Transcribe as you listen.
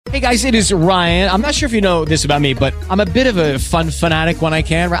Hey guys, it is Ryan. I'm not sure if you know this about me, but I'm a bit of a fun fanatic when I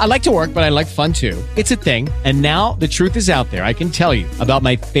can. I like to work, but I like fun too. It's a thing. And now the truth is out there. I can tell you about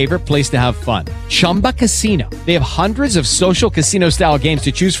my favorite place to have fun. Chumba Casino. They have hundreds of social casino style games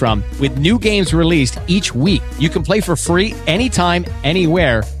to choose from with new games released each week. You can play for free anytime,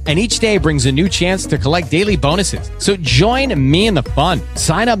 anywhere. And each day brings a new chance to collect daily bonuses. So join me in the fun.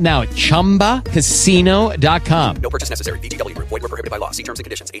 Sign up now at ChumbaCasino.com. No purchase necessary. VGW Group. Void where prohibited by law. See terms and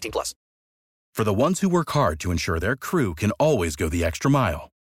conditions. 18+. For the ones who work hard to ensure their crew can always go the extra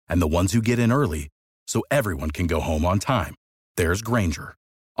mile, and the ones who get in early so everyone can go home on time, there's Grainger,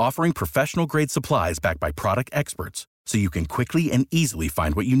 offering professional-grade supplies backed by product experts so you can quickly and easily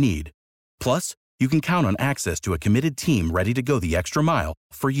find what you need. Plus, you can count on access to a committed team ready to go the extra mile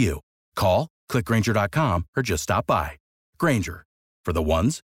for you. Call, click Grainger.com, or just stop by. Grainger, for the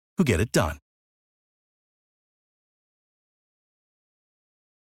ones who get it done.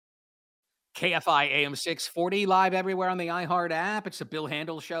 KFI AM 640 live everywhere on the iHeart app. It's a Bill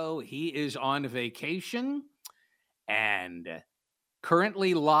Handel show. He is on vacation and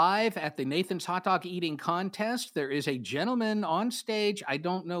currently live at the Nathan's Hot Dog Eating Contest. There is a gentleman on stage. I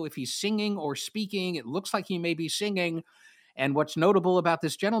don't know if he's singing or speaking. It looks like he may be singing. And what's notable about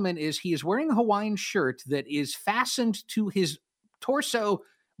this gentleman is he is wearing a Hawaiian shirt that is fastened to his torso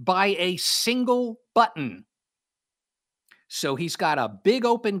by a single button. So he's got a big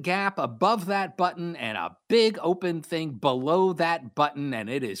open gap above that button and a big open thing below that button, and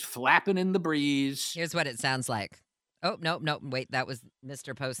it is flapping in the breeze. Here's what it sounds like. Oh, no, wait, that was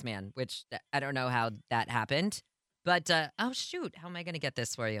Mr. Postman, which I don't know how that happened. But, oh, shoot, how am I going to get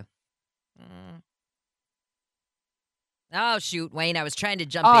this for you? Oh, shoot, Wayne, I was trying to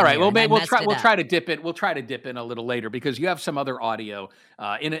jump in. All right, here, well, we'll try to dip it. We'll try to dip in a little later because you have some other audio.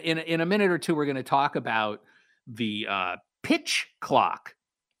 In a minute or two, we're going to talk about the pitch clock.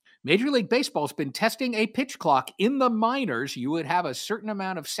 Major League Baseball's been testing a pitch clock in the minors. You would have a certain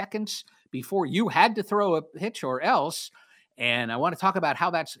amount of seconds before you had to throw a pitch or else. And I want to talk about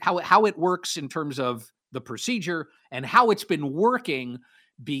how it works in terms of the procedure and how it's been working,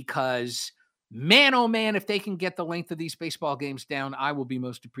 because man, oh man, if they can get the length of these baseball games down, I will be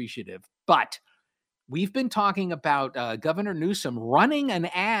most appreciative. But we've been talking about Governor Newsom running an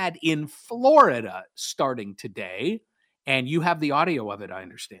ad in Florida starting today. And you have the audio of it, I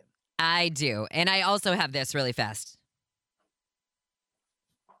understand. I do. And I also have this really fast.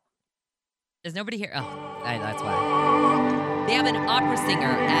 Is nobody here? Oh, that's why. They have an opera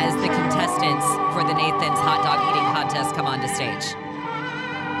singer as the contestants for the Nathan's Hot Dog Eating Contest come onto stage.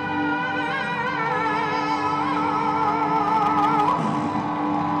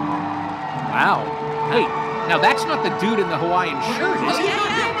 Wow. Hey, now that's not the dude in the Hawaiian shirt, is it? Yeah.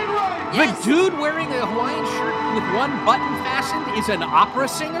 Yes. The dude wearing a Hawaiian shirt with one button fastened is an opera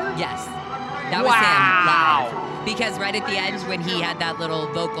singer? Yes. That was him live. Because right at the end when he had that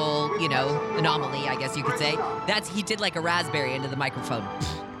little vocal, anomaly, I guess you could say, he did like a raspberry into the microphone.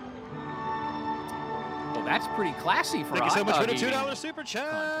 Well, that's pretty classy for a hot dog eating. Thank you so much for the $2 super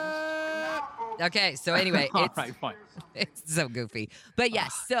chat. Okay, so anyway, All right, fine. It's so goofy. But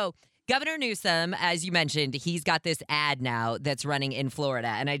yes, so Governor Newsom, as you mentioned, he's got this ad now that's running in Florida,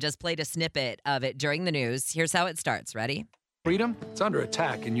 and I just played a snippet of it during the news. Here's how it starts. Ready? Freedom, it's under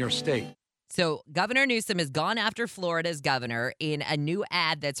attack in your state. So Governor Newsom has gone after Florida's governor in a new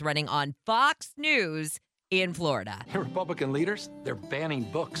ad that's running on Fox News in Florida. Republican leaders, they're banning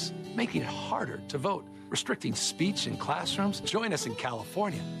books, making it harder to vote, restricting speech in classrooms. Join us in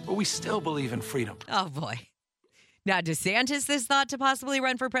California, where we still believe in freedom. Oh, boy. Now, DeSantis has thought to possibly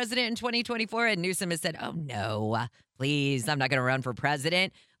run for president in 2024, and Newsom has said, oh, no, please, I'm not going to run for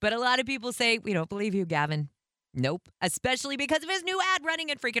president. But a lot of people say, we don't believe you, Gavin. Nope, especially because of his new ad running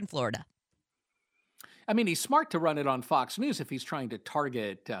in freaking Florida. I mean, he's smart to run it on Fox News if he's trying to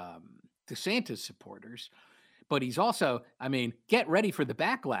target DeSantis supporters. But he's also, get ready for the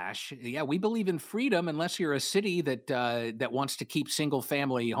backlash. Yeah, we believe in freedom. Unless you're a city that wants to keep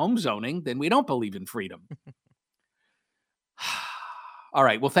single-family home zoning, then we don't believe in freedom. All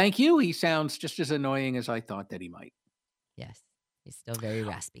right. Well, thank you. He sounds just as annoying as I thought that he might. Yes, he's still very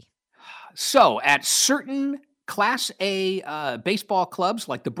raspy. So at certain Class A baseball clubs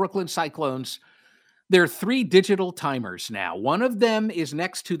like the Brooklyn Cyclones, there are 3 digital timers now. One of them is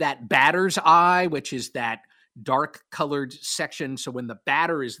next to that batter's eye, which is that dark colored section. So when the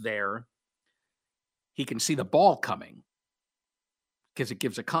batter is there, he can see the ball coming because it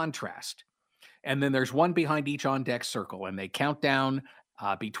gives a contrast. And then there's one behind each on-deck circle, and they count down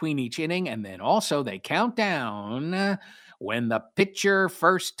between each inning, and then also they count down when the pitcher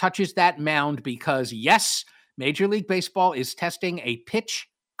first touches that mound because, yes, Major League Baseball is testing a pitch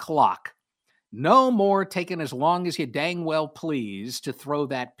clock. No more taking as long as you dang well please to throw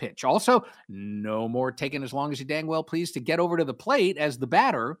that pitch. Also, no more taking as long as you dang well please to get over to the plate as the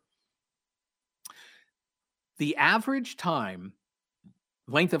batter. The average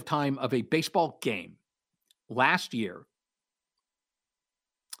length of time of a baseball game last year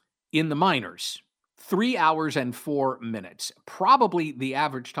in the minors, 3 hours and 4 minutes. Probably the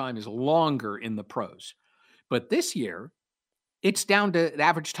average time is longer in the pros. But this year, it's down to an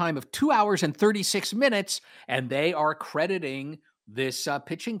average time of 2 hours and 36 minutes, and they are crediting this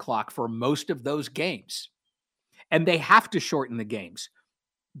pitching clock for most of those games. And they have to shorten the games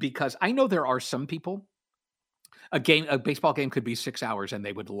because I know there are some people, a baseball game could be 6 hours and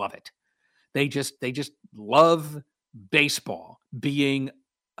they would love it. They just love baseball, being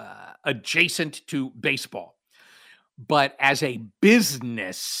adjacent to baseball. But as a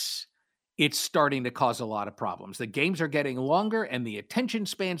business, it's starting to cause a lot of problems. The games are getting longer and the attention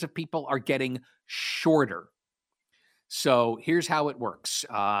spans of people are getting shorter. So here's how it works.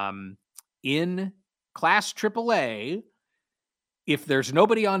 In Class AAA, if there's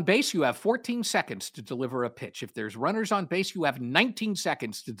nobody on base, you have 14 seconds to deliver a pitch. If there's runners on base, you have 19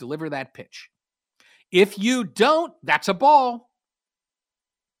 seconds to deliver that pitch. If you don't, that's a ball.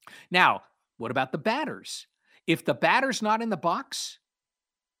 Now, what about the batters? If the batter's not in the box,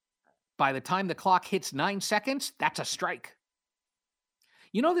 by the time the clock hits 9 seconds, that's a strike.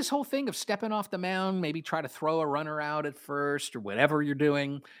 You know, this whole thing of stepping off the mound, maybe try to throw a runner out at first or whatever you're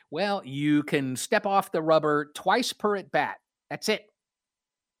doing. Well, you can step off the rubber twice per at bat. That's it.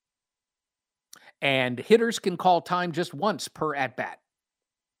 And hitters can call time just once per at bat.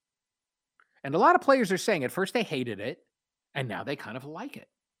 And a lot of players are saying at first they hated it, and now they kind of like it.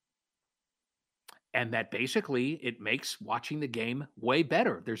 And that basically it makes watching the game way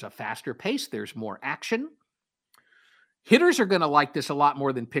better. There's a faster pace. There's more action. Hitters are going to like this a lot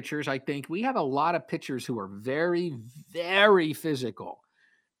more than pitchers, I think. We have a lot of pitchers who are very, very physical.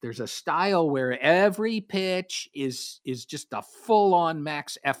 There's a style where every pitch is just a full-on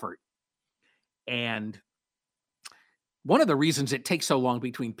max effort. And one of the reasons it takes so long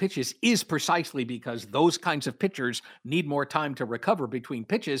between pitches is precisely because those kinds of pitchers need more time to recover between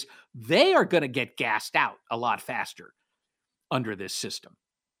pitches. They are going to get gassed out a lot faster under this system.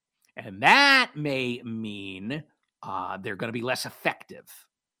 And that may mean they're going to be less effective.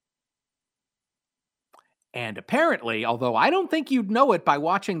 And apparently, although I don't think you'd know it by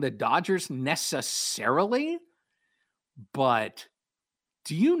watching the Dodgers necessarily, but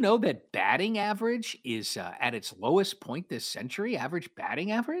do you know that batting average is at its lowest point this century? Average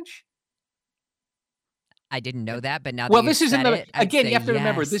batting average? I didn't know that, but now Well, that this you is in said the it, I'd again. You say have to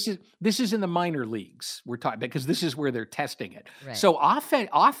remember yes. this is in the minor leagues. We're talking because this is where they're testing it. Right. So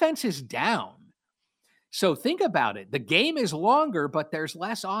offense is down. So think about it. The game is longer, but there's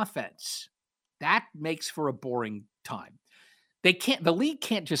less offense. That makes for a boring time. The league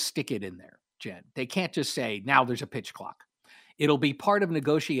can't just stick it in there, Jen. They can't just say, now there's a pitch clock. It'll be part of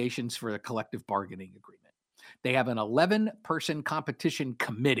negotiations for a collective bargaining agreement. They have an 11-person competition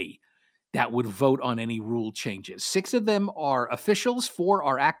committee that would vote on any rule changes. 6 of them are officials, 4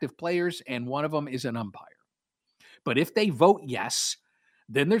 are active players, and 1 of them is an umpire. But if they vote yes,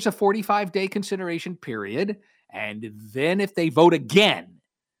 then there's a 45-day consideration period. And then if they vote again,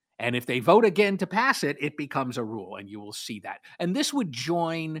 and if they vote again to pass it, it becomes a rule, and you will see that. And this would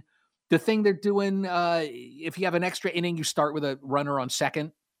join the thing they're doing. If you have an extra inning, you start with a runner on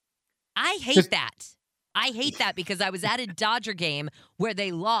second. I hate that. I hate that because I was at a Dodger game where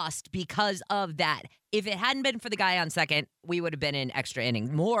they lost because of that. If it hadn't been for the guy on second, we would have been in extra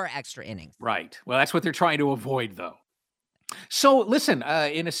innings, more extra innings. Right. Well, that's what they're trying to avoid, though. So listen,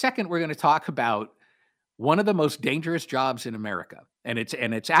 in a second, we're going to talk about one of the most dangerous jobs in America. And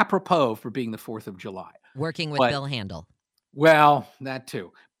it's apropos for being the 4th of July. Working with Bill Handel. Well, that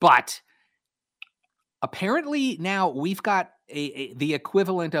too. But apparently now we've got the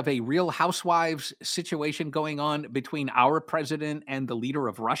equivalent of a Real Housewives situation going on between our president and the leader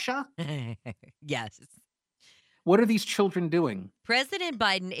of Russia. Yes. What are these children doing? President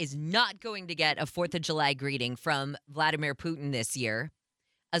Biden is not going to get a 4th of July greeting from Vladimir Putin this year.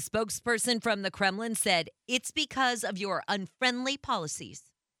 A spokesperson from the Kremlin said, it's because of your unfriendly policies.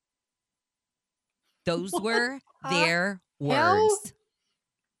 Those were their words.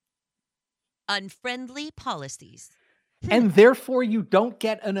 Unfriendly policies. And therefore, you don't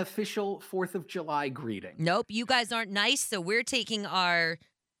get an official 4th of July greeting. Nope, you guys aren't nice, so we're taking our,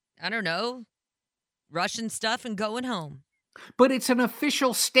 I don't know, Russian stuff and going home. But it's an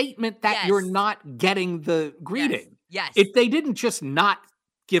official statement that Yes. you're not getting the greeting. Yes. If they didn't just not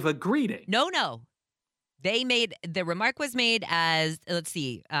give a greeting. No. The remark was made as, let's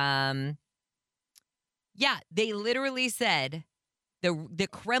see. They literally said, the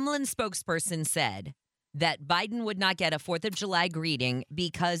Kremlin spokesperson said that Biden would not get a 4th of July greeting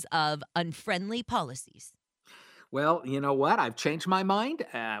because of unfriendly policies. Well, you know what? I've changed my mind.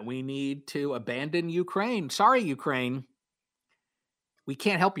 We need to abandon Ukraine. Sorry, Ukraine. We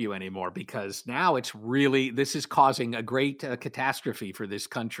can't help you anymore because now this is causing a great catastrophe for this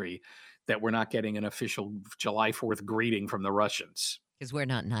country that we're not getting an official July 4th greeting from the Russians. Because we're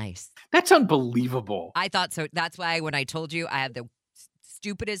not nice. That's unbelievable. I thought so. That's why when I told you I have the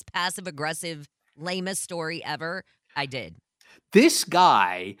stupidest, passive-aggressive, lamest story ever, I did. This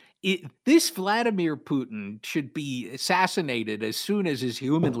guy, this Vladimir Putin should be assassinated as soon as is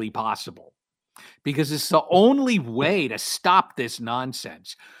humanly possible because it's the only way to stop this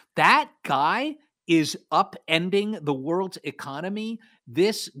nonsense. That guy is upending the world's economy.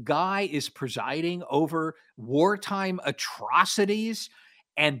 This guy is presiding over wartime atrocities,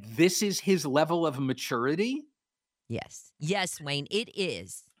 and this is his level of maturity? Yes. Yes, Wayne, it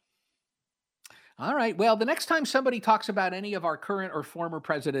is. All right. Well, the next time somebody talks about any of our current or former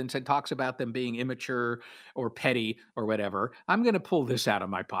presidents and talks about them being immature or petty or whatever, I'm going to pull this out of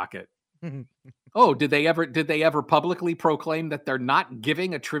my pocket. Oh, did they ever publicly proclaim that they're not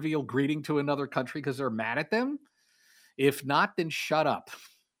giving a trivial greeting to another country because they're mad at them? If not, then shut up.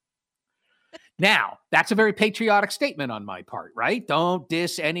 Now, that's a very patriotic statement on my part, right? Don't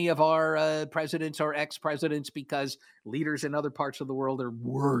diss any of our presidents or ex-presidents because leaders in other parts of the world are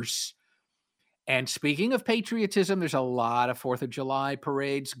worse. And speaking of patriotism, there's a lot of 4th of July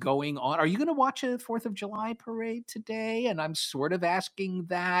parades going on. Are you going to watch a 4th of July parade today? And I'm sort of asking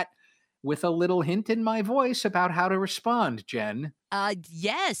that with a little hint in my voice about how to respond, Jen.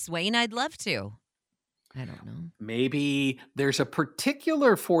 Yes, Wayne, I'd love to. I don't know. Maybe there's a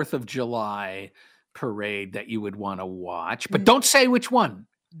particular 4th of July parade that you would want to watch, but don't say which one.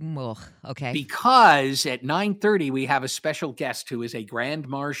 Well, okay. Because at 9:30, we have a special guest who is a Grand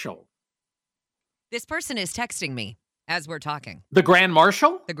Marshal. This person is texting me as we're talking. The Grand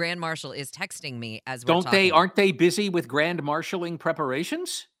Marshal? The Grand Marshal is texting me as we're talking. Aren't they busy with Grand Marshalling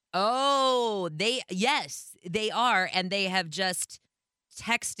preparations? Oh, yes, they are. And they have just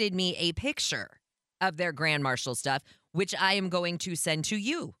texted me a picture of their Grand Marshal stuff, which I am going to send to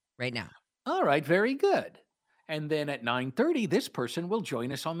you right now. All right, very good. And then at 9:30, this person will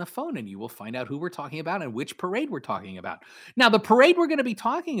join us on the phone and you will find out who we're talking about and which parade we're talking about. Now, the parade we're going to be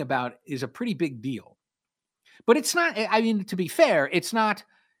talking about is a pretty big deal. But it's not, I mean, to be fair, it's not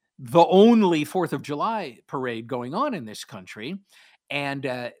the only 4th of July parade going on in this country.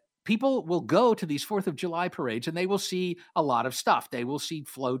 And people will go to these 4th of July parades and they will see a lot of stuff. They will see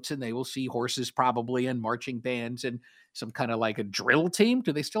floats and they will see horses probably and marching bands and some kind of like a drill team.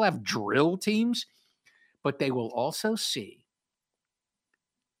 Do they still have drill teams? But they will also see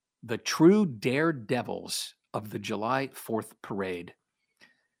the true daredevils of the July 4th parade.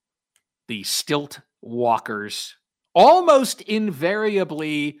 The stilt walkers, almost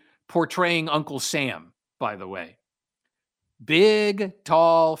invariably portraying Uncle Sam, by the way. Big,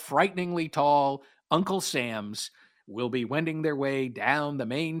 tall, frighteningly tall Uncle Sams will be wending their way down the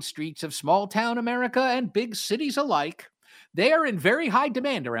main streets of small-town America and big cities alike. They are in very high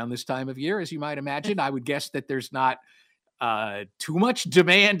demand around this time of year, as you might imagine. I would guess that there's not too much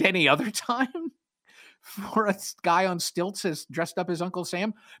demand any other time for a guy on stilts dressed up as Uncle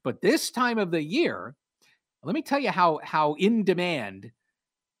Sam. But this time of the year, let me tell you how in demand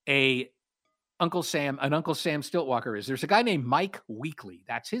an Uncle Sam stilt walker is. There's a guy named Mike Weekly.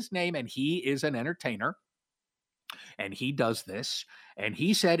 That's his name, and he is an entertainer. And he does this. And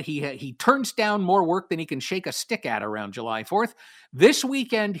he said he turns down more work than he can shake a stick at around July 4th. This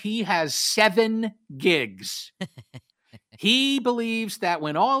weekend, he has 7 gigs. He believes that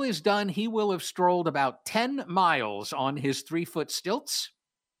when all is done, he will have strolled about 10 miles on his 3-foot stilts.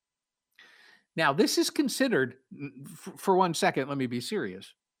 Now, this is considered, for 1 second, let me be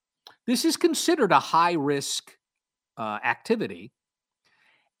serious. This is considered a high-risk activity.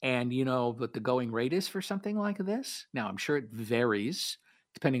 And you know what the going rate is for something like this? Now, I'm sure it varies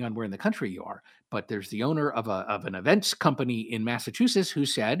depending on where in the country you are. But there's the owner of an events company in Massachusetts who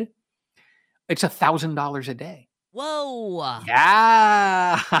said it's $1,000 a day. Whoa.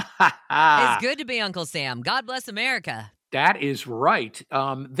 Yeah. It's good to be Uncle Sam. God bless America. That is right.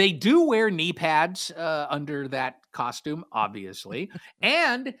 They do wear knee pads under that costume, obviously.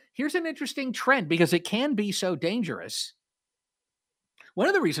 And here's an interesting trend because it can be so dangerous. One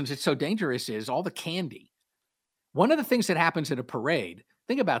of the reasons it's so dangerous is all the candy. One of the things that happens at a parade,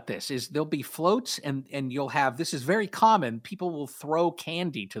 think about this, is there'll be floats and you'll have, this is very common, people will throw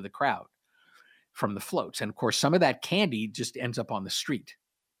candy to the crowd. from the floats. And of course, some of that candy just ends up on the street.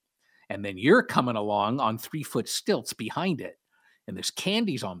 And then you're coming along on 3-foot stilts behind it. And there's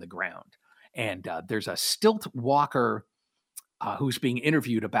candies on the ground. And there's a stilt walker who's being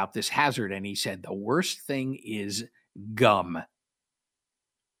interviewed about this hazard. And he said, the worst thing is gum.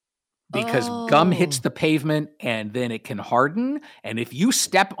 Because gum hits the pavement and then it can harden. And if you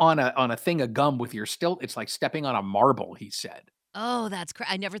step on a thing of gum with your stilt, it's like stepping on a marble, he said. Oh, that's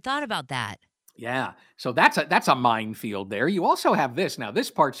I never thought about that. Yeah. So that's a minefield there. You also have this. Now, this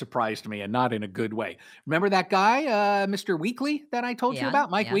part surprised me and not in a good way. Remember that guy, Mr. Weekly, that I told you about?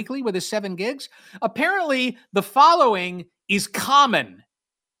 Mike Weekly with his 7 gigs? Apparently, the following is common.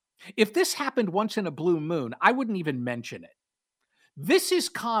 If this happened once in a blue moon, I wouldn't even mention it. This is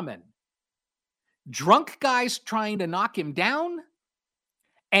common. Drunk guys trying to knock him down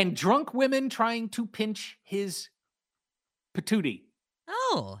and drunk women trying to pinch his patootie.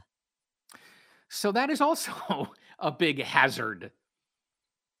 Oh. So that is also a big hazard.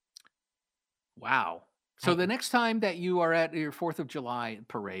 Wow. So the next time that you are at your 4th of July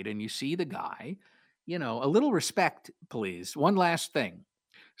parade and you see the guy, a little respect, please. One last thing.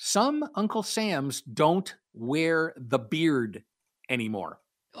 Some Uncle Sams don't wear the beard anymore.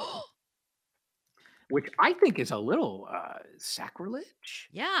 Which I think is a little sacrilege.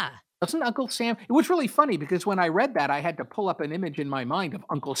 Yeah. Doesn't Uncle Sam? It was really funny because when I read that, I had to pull up an image in my mind of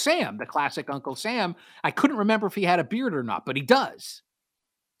Uncle Sam, the classic Uncle Sam. I couldn't remember if he had a beard or not, but he does.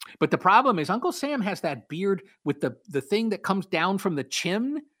 But the problem is Uncle Sam has that beard with the thing that comes down from the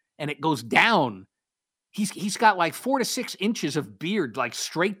chin and it goes down. He's got like 4 to 6 inches of beard, like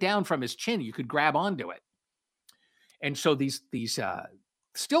straight down from his chin. You could grab onto it. And so these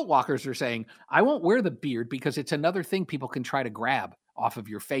stilt walkers are saying, I won't wear the beard because it's another thing people can try to grab off of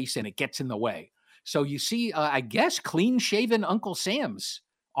your face and it gets in the way. So you see, I guess, clean-shaven Uncle Sam's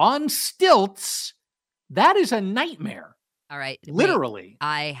on stilts. That is a nightmare. All right. Literally. Wait,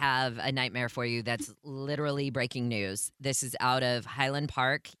 I have a nightmare for you that's literally breaking news. This is out of Highland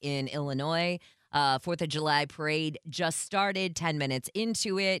Park in Illinois. 4th of July parade just started, 10 minutes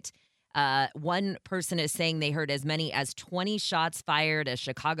into it. One person is saying they heard as many as 20 shots fired. A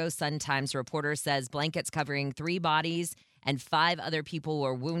Chicago Sun-Times reporter says blankets covering 3 bodies and 5 other people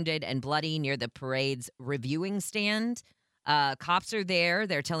were wounded and bloody near the parade's reviewing stand. Cops are there.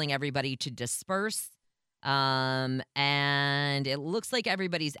 They're telling everybody to disperse. And it looks like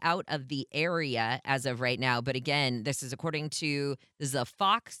everybody's out of the area as of right now. But again, this is according to a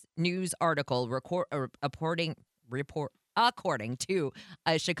Fox News article according to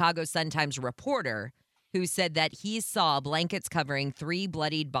a Chicago Sun-Times reporter who said that he saw blankets covering 3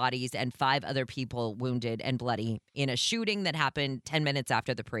 bloodied bodies and 5 other people wounded and bloody in a shooting that happened 10 minutes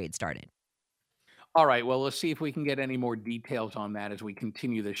after the parade started. All right. Well, let's see if we can get any more details on that as we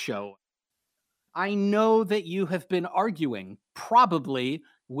continue the show. I know that you have been arguing, probably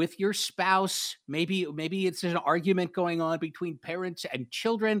with your spouse. Maybe it's an argument going on between parents and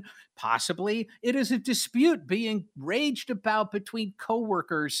children. Possibly it is a dispute being raged about between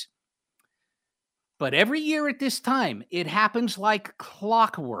coworkers. But every year at this time, it happens like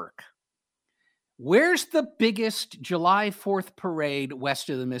clockwork. Where's the biggest July 4th parade west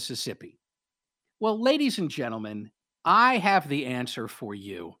of the Mississippi? Well, ladies and gentlemen, I have the answer for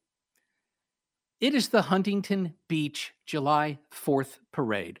you. It is the Huntington Beach July 4th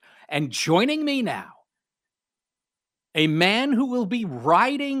parade. And joining me now, a man who will be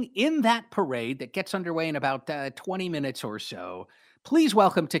riding in that parade that gets underway in about 20 minutes or so. Please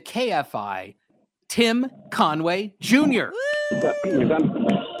welcome to KFI, Tim Conway Jr. I'm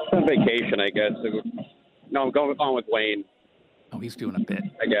on vacation, I guess. No, I'm going on with Wayne. Oh, he's doing a bit.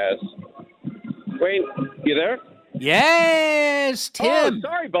 I guess. Wayne, you there? Yes, Tim. Oh,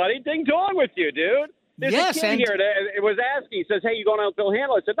 sorry, buddy. Ding dong with you, dude. There's a kid here that it was asking. He says, hey, you going out with Bill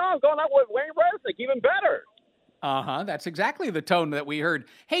Handel? I said, no, I'm going out with Wayne Resnick. Even better. Uh-huh. That's exactly the tone that we heard.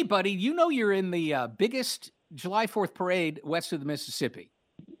 Hey, buddy, you know you're in the biggest July 4th parade west of the Mississippi.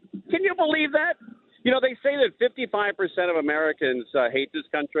 Can you believe that? You know, they say that 55% of Americans hate this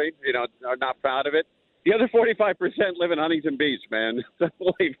country, are not proud of it. The other 45% live in Huntington Beach, man. It's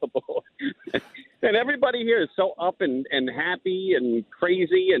unbelievable. And everybody here is so up and happy and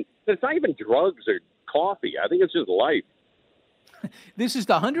crazy. And it's not even drugs or coffee. I think it's just life. This is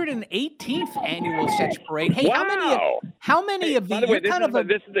the 118th annual Such Parade. Hey, wow. how many of these? By the way,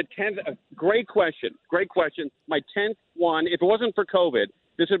 this is the 10th. Great question. My 10th one. If it wasn't for COVID,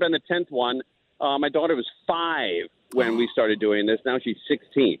 this would have been the 10th one. My daughter was 5 when we started doing this. Now she's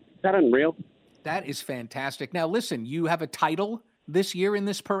 16. Is that unreal? That is fantastic. Now, listen, you have a title this year in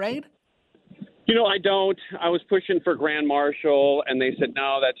this parade? I don't. I was pushing for Grand Marshal, and they said,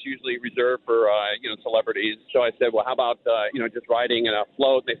 no, that's usually reserved for, celebrities. So I said, well, how about, just riding in a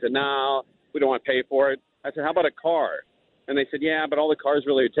float? And they said, no, we don't want to pay for it. I said, how about a car? And they said, yeah, but all the cars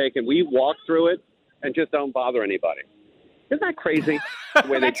really are taken. We walk through it and just don't bother anybody. Isn't that crazy, the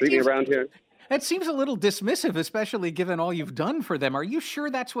way they treat me around here? That seems a little dismissive, especially given all you've done for them. Are you sure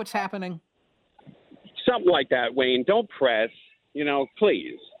that's what's happening? Something like that, Wayne. Don't press,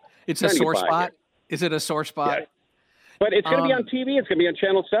 please. It's a sore spot? Is it a sore spot? Yeah. But it's going to be on TV. It's going to be on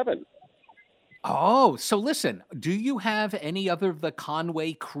Channel 7. Oh, so listen, do you have any other of the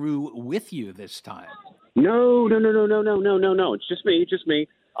Conway crew with you this time? No. It's just me.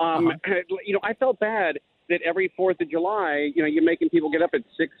 I felt bad that every 4th of July, you're making people get up at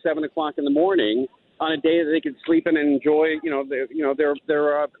 6, 7 o'clock in the morning on a day that they could sleep in and enjoy,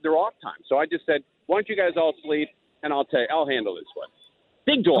 their off time. So I just said, why don't you guys all sleep, and I'll handle this one.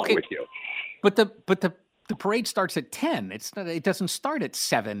 Big dog with you. But the parade starts at 10. It doesn't start at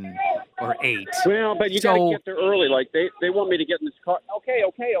 7 or 8. Well, but you got to get there early. Like they want me to get in this car. Okay.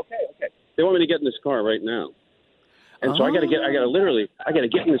 They want me to get in this car right now. And so I got to get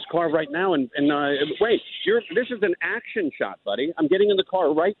in this car right now. And wait, this is an action shot, buddy. I'm getting in the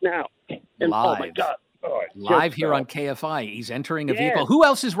car right now. And live. Oh my God. Oh, live here on KFI. He's entering a vehicle. Who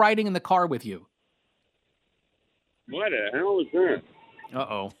else is riding in the car with you? What the hell is that?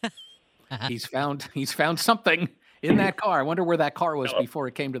 Uh-oh. He's found something in that car. I wonder where that car was before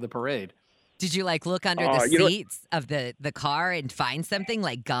it came to the parade. Did you look under the seats of the car and find something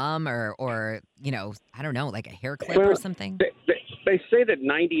like gum or I don't know, like a hair clip or something? They say that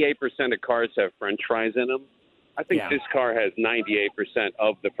 98% of cars have French fries in them. I think this car has 98%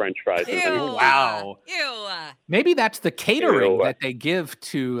 of the French fries in them. Wow. Ew. Maybe that's the catering that they give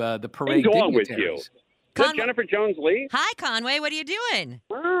to the parade dignitaries. With you. Is that Jennifer Jones-Lee? Hi, Conway. What are you doing?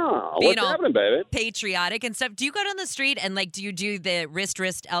 Oh, what's happening, baby? Patriotic and stuff. Do you go down the street and do you do the wrist,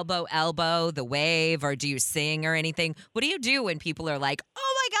 elbow, the wave, or do you sing or anything? What do you do when people are like,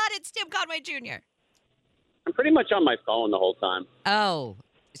 oh my God, it's Tim Conway Jr.? I'm pretty much on my phone the whole time. Oh,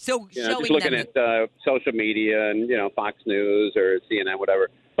 so showing just looking at social media and Fox News or CNN, whatever.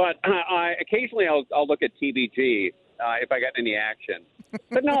 But occasionally I'll look at TVG if I got any action.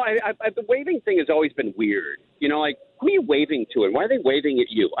 But no, the waving thing has always been weird. Who are you waving to, and why are they waving at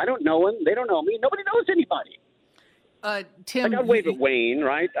you? I don't know them. They don't know me. Nobody knows anybody. Tim, I wave at Wayne,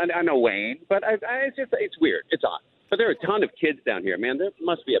 right? I know Wayne, but it's weird. It's odd. But there are a ton of kids down here, man. There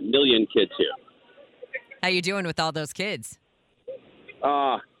must be 1 million kids here. How you doing with all those kids?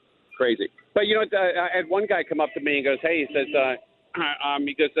 Crazy. But I had one guy come up to me and goes, "Hey," he says,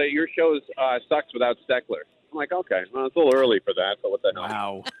 "your show sucks without Steckler." I'm like, okay, well, it's a little early for that, but what the hell?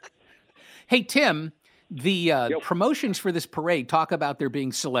 Wow. Hey, Tim, the promotions for this parade talk about there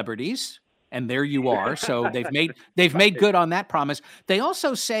being celebrities, and there you are. So they've made good on that promise. They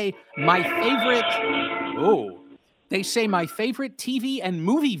also say my favorite TV and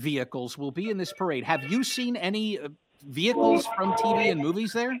movie vehicles will be in this parade. Have you seen any vehicles from TV and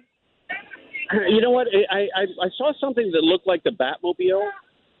movies there? You know what? I saw something that looked like the Batmobile.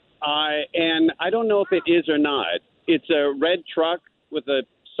 And I don't know if it is or not. It's a red truck with a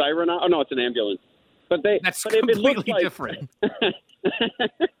siren on. Oh, no, it's an ambulance. That's completely different. The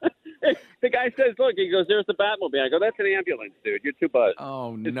guy says, look, he goes, there's the Batmobile. I go, that's an ambulance, dude. You're too buzzed.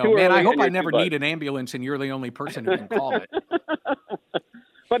 Oh, no, man, I hope I never need an ambulance and you're the only person who can call it.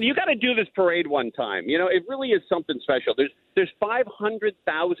 But you got to do this parade one time. It really is something special. There's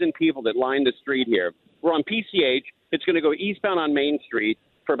 500,000 people that line the street here. We're on PCH. It's going to go eastbound on Main Street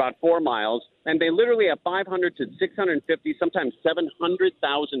for about 4 miles, and they literally have 500 to 650, sometimes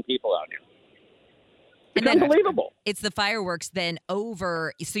 700,000 people out here. It's unbelievable. It's the fireworks then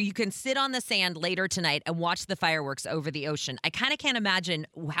over, so you can sit on the sand later tonight and watch the fireworks over the ocean. I kind of can't imagine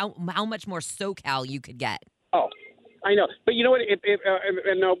how much more SoCal you could get. Oh, I know. But you know what?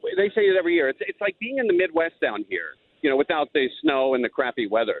 They say it every year. It's like being in the Midwest down here, without the snow and the crappy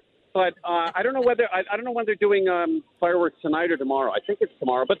weather. But I don't know when they're doing fireworks tonight or tomorrow. I think it's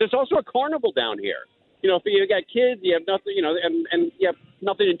tomorrow. But there's also a carnival down here. If you got kids, you have nothing, and you have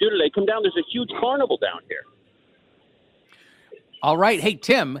nothing to do today. Come down. There's a huge carnival down here. All right, hey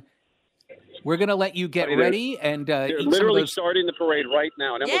Tim, we're gonna let you get ready and they're eat literally starting the parade right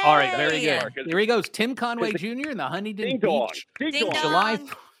now. And all right, very good. Here he goes, Tim Conway Jr. in the Huntington Beach July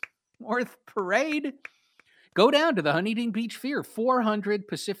 4th parade. Go down to the Huntington Beach Fair, 400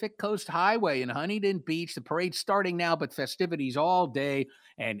 Pacific Coast Highway in Huntington Beach. The parade's starting now, but festivities all day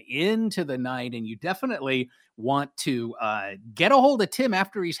and into the night. And you definitely want to get a hold of Tim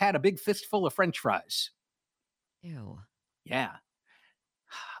after he's had a big fistful of French fries. Ew. Yeah.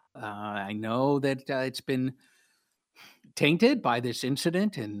 I know that it's been tainted by this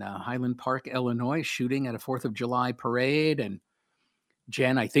incident in Highland Park, Illinois, shooting at a 4th of July parade. And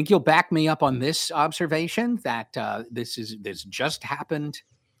Jen, I think you'll back me up on this observation that this just happened.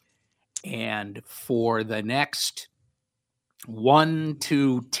 And for the next 1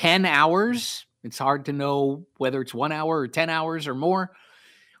 to 10 hours, it's hard to know whether it's 1 hour or 10 hours or more,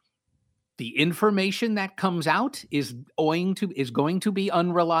 the information that comes out is going to be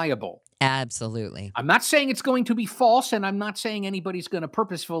unreliable. Absolutely. I'm not saying it's going to be false, and I'm not saying anybody's going to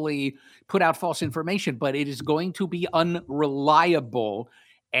purposefully put out false information, but it is going to be unreliable,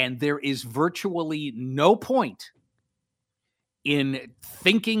 and there is virtually no point in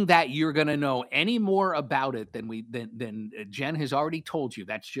thinking that you're going to know any more about it than Jen has already told you.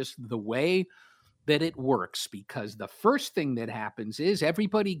 That's just the way that it works, because the first thing that happens is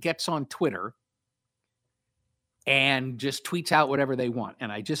everybody gets on Twitter and just tweets out whatever they want.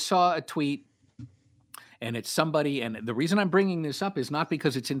 And I just saw a tweet, and it's somebody, and the reason I'm bringing this up is not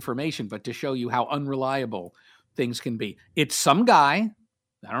because it's information, but to show you how unreliable things can be. It's some guy,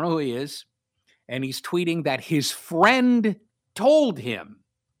 I don't know who he is, and he's tweeting that his friend told him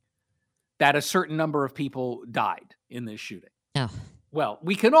that a certain number of people died in this shooting. Oh. Well,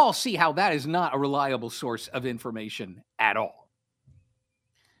 we can all see how that is not a reliable source of information at all.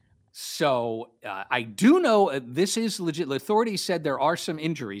 So I do know this is legit. The authorities said there are some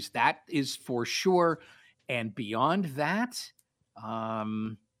injuries. That is for sure. And beyond that,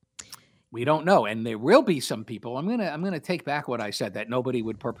 we don't know. And there will be some people. I'm gonna take back what I said, that nobody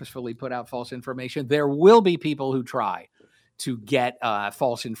would purposefully put out false information. There will be people who try to get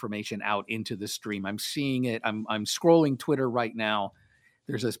false information out into the stream. I'm seeing it. I'm scrolling Twitter right now.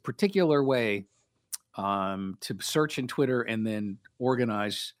 There's this particular way to search in Twitter and then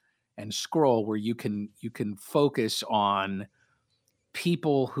organize and scroll where you can focus on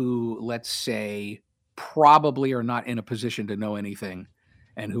people who, let's say, probably are not in a position to know anything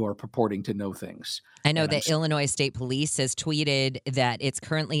and who are purporting to know things. I know that Illinois State Police has tweeted that it's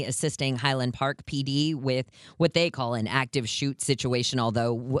currently assisting Highland Park PD with what they call an active shoot situation,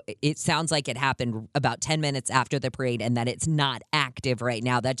 although it sounds like it happened about 10 minutes after the parade and that it's not active right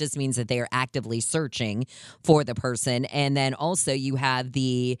now. That just means that they are actively searching for the person. And then also you have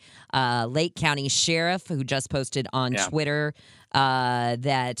the Lake County Sheriff who just posted on Twitter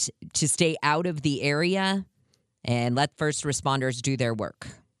that to stay out of the area and let first responders do their work.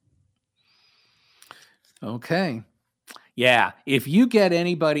 Okay. Yeah. If you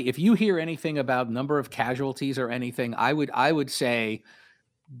hear anything about number of casualties or anything, I would say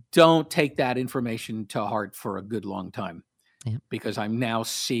don't take that information to heart for a good long time. Yeah. Because I'm now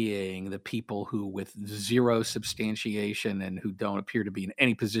seeing the people who, with zero substantiation and who don't appear to be in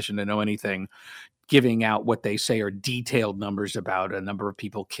any position to know anything, giving out what they say are detailed numbers about a number of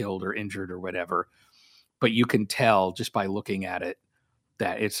people killed or injured or whatever. But you can tell just by looking at it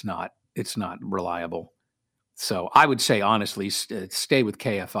that it's not reliable. So I would say, honestly, stay with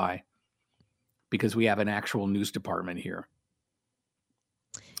KFI because we have an actual news department here.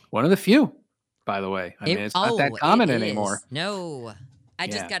 One of the few, by the way. I mean, it's not that common anymore. No. I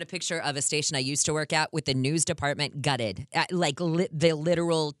just got a picture of a station I used to work at with the news department gutted. The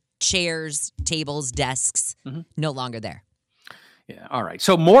literal chairs, tables, desks, no longer there. Yeah. All right.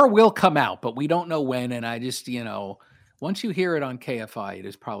 So more will come out, but we don't know when. And I just, once you hear it on KFI, it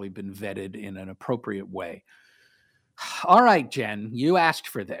has probably been vetted in an appropriate way. All right, Jen, you asked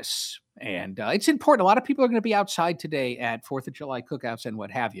for this. And it's important. A lot of people are going to be outside today at 4th of July cookouts and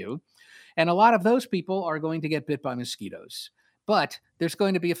what have you. And a lot of those people are going to get bit by mosquitoes. But there's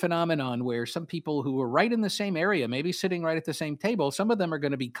going to be a phenomenon where some people who are right in the same area, maybe sitting right at the same table, some of them are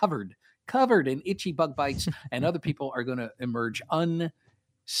going to be covered in itchy bug bites, and other people are going to emerge unscathed.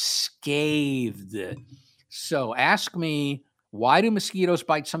 So ask me, why do mosquitoes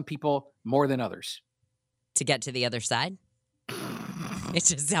bite some people more than others? To get to the other side? It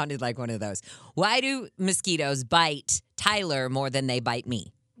just sounded like one of those. Why do mosquitoes bite Tyler more than they bite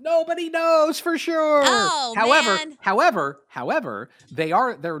me? Nobody knows for sure. Oh, man. However,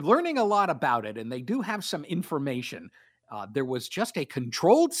 they're learning a lot about it, and they do have some information. There was just a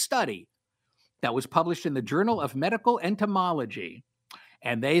controlled study that was published in the Journal of Medical Entomology,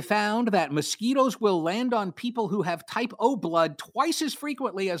 and they found that mosquitoes will land on people who have type O blood twice as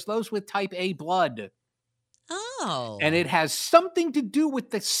frequently as those with type A blood. Oh. And it has something to do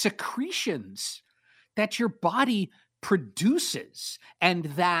with the secretions that your body produces, and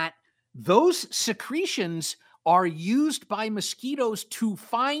that those secretions are used by mosquitoes to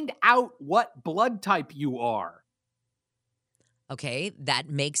find out what blood type you are. Okay, that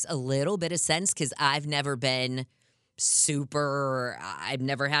makes a little bit of sense because I've never been I've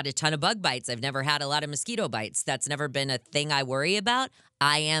never had a ton of bug bites. I've never had a lot of mosquito bites. That's never been a thing I worry about.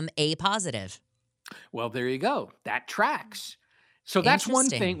 I am A positive. Well, there you go. That tracks. So that's one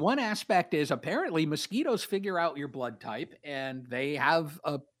Interesting. thing. One aspect is apparently mosquitoes figure out your blood type and they have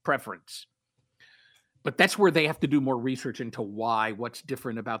a preference. But that's where they have to do more research into what's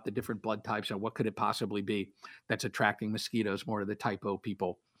different about the different blood types and what could it possibly be that's attracting mosquitoes more to the type O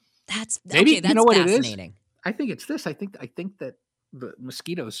people. That's Maybe, you know what it is? fascinating. I think it's this. I think that the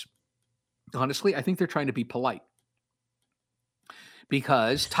mosquitoes, honestly, I think they're trying to be polite.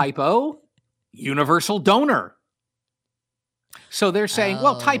 Because type O, universal donor. So they're saying,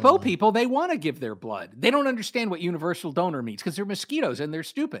 well, type O people, they want to give their blood. They don't understand what universal donor means because they're mosquitoes and they're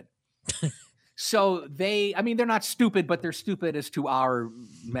stupid. So they're not stupid, but they're stupid as to our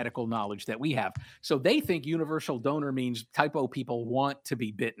medical knowledge that we have. So they think universal donor means type O people want to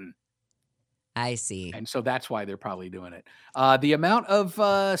be bitten. I see. And so that's why they're probably doing it. The amount of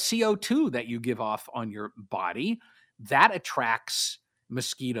CO2 that you give off on your body, that attracts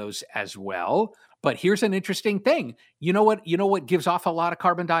mosquitoes as well. But here's an interesting thing. You know what gives off a lot of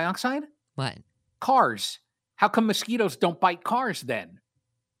carbon dioxide? What? Cars. How come mosquitoes don't bite cars then?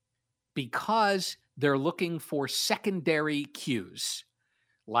 Because they're looking for secondary cues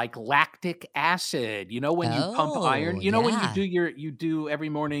like lactic acid. You know, when you pump iron, when you do every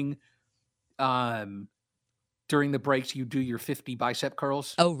morning during the breaks, you do your 50 bicep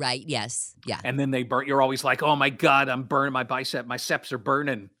curls. Oh, right. Yes. Yeah. And then they burn. You're always like, oh my God, I'm burning my bicep. My seps are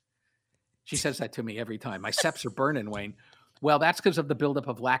burning. She says that to me every time. My seps are burning, Wayne. Well, that's because of the buildup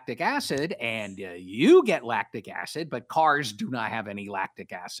of lactic acid, and you get lactic acid, but cars do not have any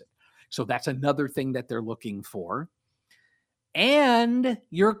lactic acid. So that's another thing that they're looking for. And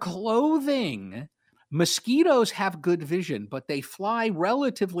your clothing. Mosquitoes have good vision, but they fly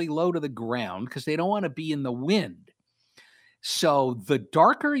relatively low to the ground because they don't want to be in the wind. So the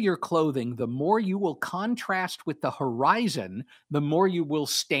darker your clothing, the more you will contrast with the horizon, the more you will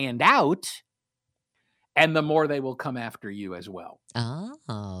stand out, and the more they will come after you as well.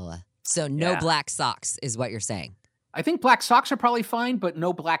 Oh, so no black socks is what you're saying. I think black socks are probably fine, but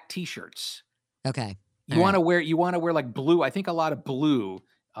no black t-shirts. Okay. You want to wear like blue. I think a lot of blue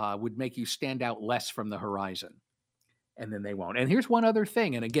would make you stand out less from the horizon. And then they won't. And here's one other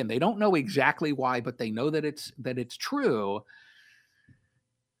thing. And again, they don't know exactly why, but they know that it's true.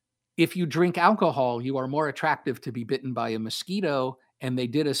 If you drink alcohol, you are more attractive to be bitten by a mosquito. And they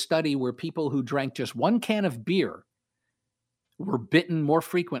did a study where people who drank just one can of beer were bitten more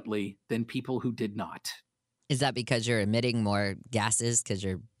frequently than people who did not. Is that because you're emitting more gases because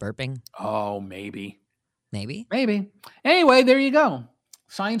you're burping? Oh, maybe. Maybe. Anyway, there you go.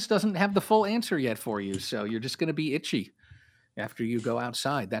 Science doesn't have the full answer yet for you, so you're just going to be itchy after you go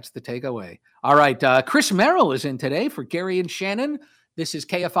outside. That's the takeaway. All right, Chris Merrill is in today for Gary and Shannon. This is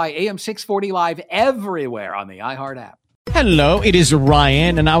KFI AM 640 live everywhere on the iHeart app. Hello, it is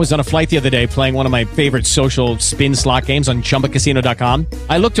Ryan, and I was on a flight the other day playing one of my favorite social spin slot games on ChumbaCasino.com.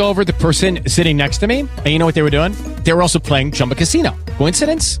 I looked over at the person sitting next to me, and you know what they were doing? They were also playing Chumba Casino.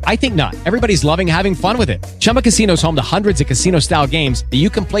 Coincidence? I think not. Everybody's loving having fun with it. Chumba Casino is home to hundreds of casino-style games that you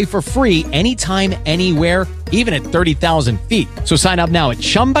can play for free anytime, anywhere, even at 30,000 feet. So sign up now at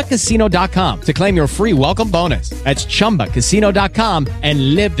ChumbaCasino.com to claim your free welcome bonus. That's ChumbaCasino.com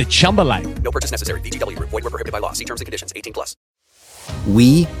and live the Chumba life. No purchase necessary. VGW. Void where prohibited by law. See terms and conditions. 18+.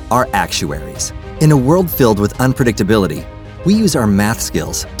 We are actuaries. In a world filled with unpredictability, we use our math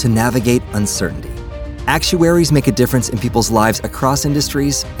skills to navigate uncertainty. Actuaries make a difference in people's lives across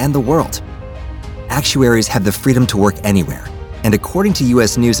industries and the world. Actuaries have the freedom to work anywhere, and according to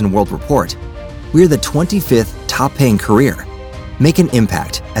U.S. News & World Report, we're the 25th top-paying career. Make an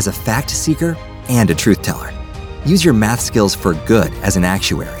impact as a fact seeker and a truth teller. Use your math skills for good as an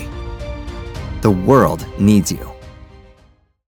actuary. The world needs you.